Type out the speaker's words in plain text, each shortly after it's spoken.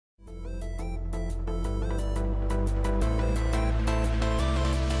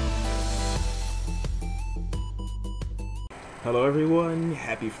Hello everyone,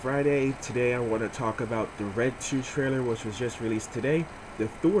 happy Friday. Today I want to talk about the Red 2 trailer which was just released today, the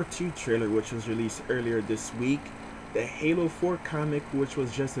Thor 2 trailer which was released earlier this week, the Halo 4 comic which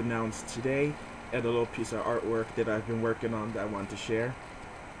was just announced today, and a little piece of artwork that I've been working on that I want to share.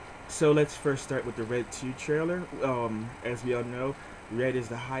 So let's first start with the Red 2 trailer. As we all know, Red is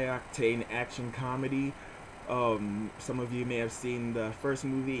the high-octane action comedy. Some of you may have seen the first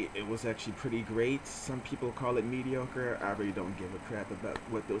movie. It was actually pretty great. Some people call it mediocre. I really don't give a crap about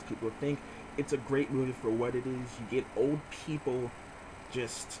what those people think. It's a great movie for what it is. You get old people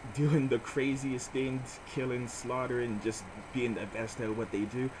just doing the craziest things, killing, slaughtering, just being the best at what they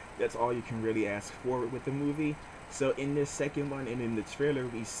do. That's all you can really ask for with the movie. So in this second one and in the trailer,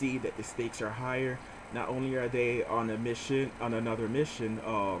 we see that the stakes are higher. Not only are they on a mission, on another mission,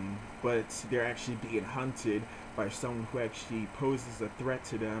 but they're actually being hunted by someone who actually poses a threat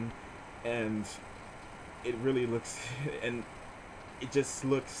to them, and it really looks and it just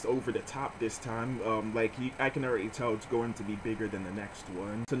looks over the top this time. I can already tell it's going to be bigger than the next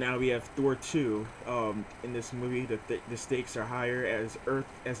one. So now we have Thor 2. In this movie, the stakes are higher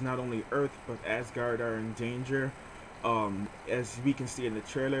as not only Earth but Asgard are in danger. As we can see in the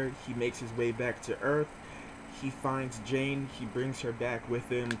trailer, he makes his way back to Earth. He finds Jane. He brings her back with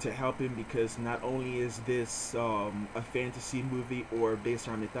him to help him because not only is this a fantasy movie or based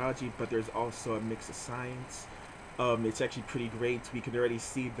on mythology, but there's also a mix of science. It's actually pretty great. We can already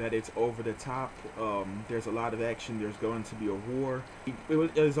see that it's over the top. There's a lot of action. There's going to be a war.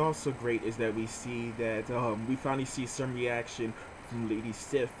 It is also great is that we see that we finally see some reaction from Lady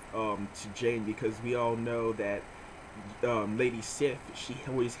Sif to Jane, because we all know that Lady Sif, she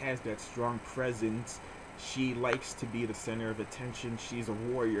always has that strong presence. She likes to be the center of attention. She's a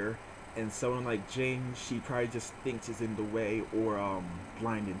warrior, and someone like Jane, she probably just thinks is in the way or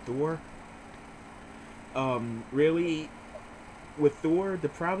blinding Thor. Really, with Thor, the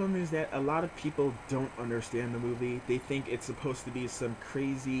problem is that a lot of people don't understand the movie. They think it's supposed to be some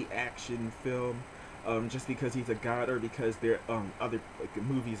crazy action film, just because he's a god or because there are other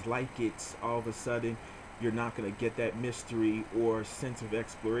movies like it. All of a sudden, you're not gonna get that mystery or sense of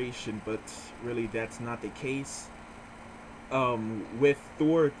exploration. But really, that's not the case. With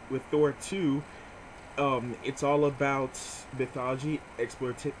Thor 2, it's all about mythology,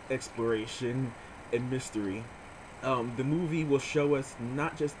 exploration, and mystery. The movie will show us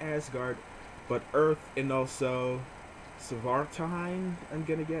not just Asgard, but Earth and also Svartalheim, I'm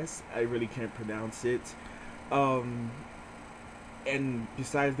gonna guess. I really can't pronounce it. Um, and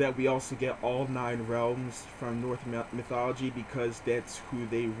besides that, we also get all 9 realms from Norse mythology because that's who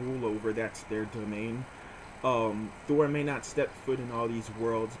they rule over. That's their domain. Thor may not step foot in all these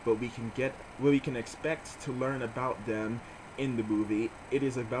worlds, but we can expect to learn about them in the movie. It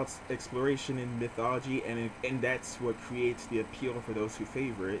is about exploration in mythology, and that's what creates the appeal for those who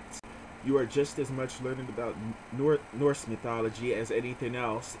favor it. You are just as much learning about Norse mythology as anything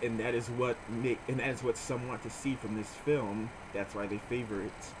else, and that's what some want to see from this film. That's why they favor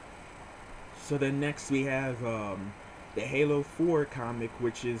it. So then next we have the Halo 4 comic,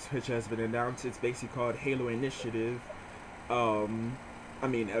 which has been announced. It's basically called Halo Initiative.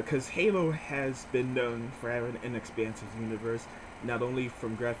 Because Halo has been known for having an expansive universe, not only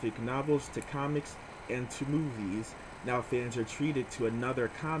from graphic novels to comics and to movies. Now fans are treated to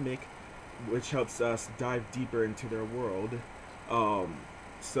another comic, which helps us dive deeper into their world.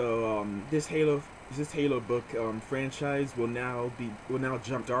 This Halo book franchise will now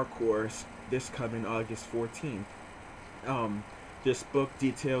jump Dark Horse this coming August 14th. This book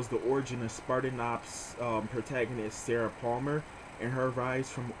details the origin of Spartan Ops protagonist Sarah Palmer and her rise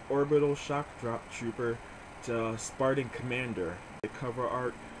from orbital shock trooper to Spartan commander. The cover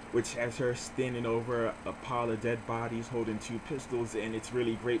art, which has her standing over a pile of dead bodies holding 2 pistols, and it's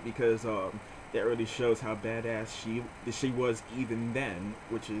really great because that really shows how badass she was even then,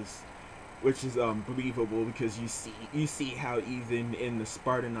 which is believable, because you see how even in the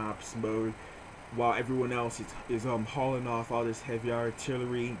Spartan Ops mode, while everyone else is hauling off all this heavy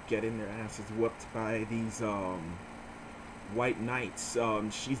artillery, getting their asses whooped by these white knights,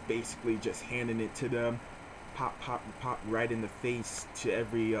 she's basically just handing it to them, pop, pop, pop, right in the face to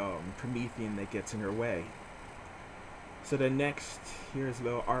every Promethean that gets in her way. So then next, here's a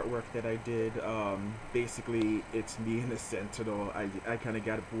little artwork that I did. Basically, it's me and the Sentinel. I kind of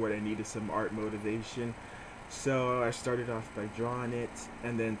got bored. I needed some art motivation. So I started off by drawing it,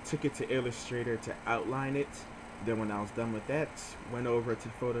 and then took it to Illustrator to outline it. Then when I was done with that, went over to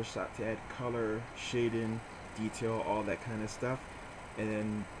Photoshop to add color, shading, detail, all that kind of stuff. And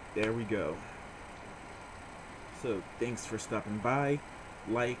then there we go. So thanks for stopping by.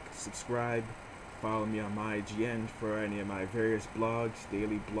 Like, subscribe, Follow me on my IGN for any of my various blogs,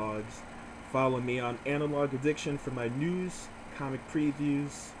 daily blogs. Follow me on Analog Addiction for my news, comic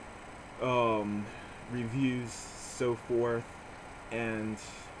previews, reviews, so forth, and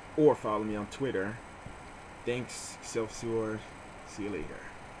or follow me on Twitter. Thanks, Excelsior. See you later.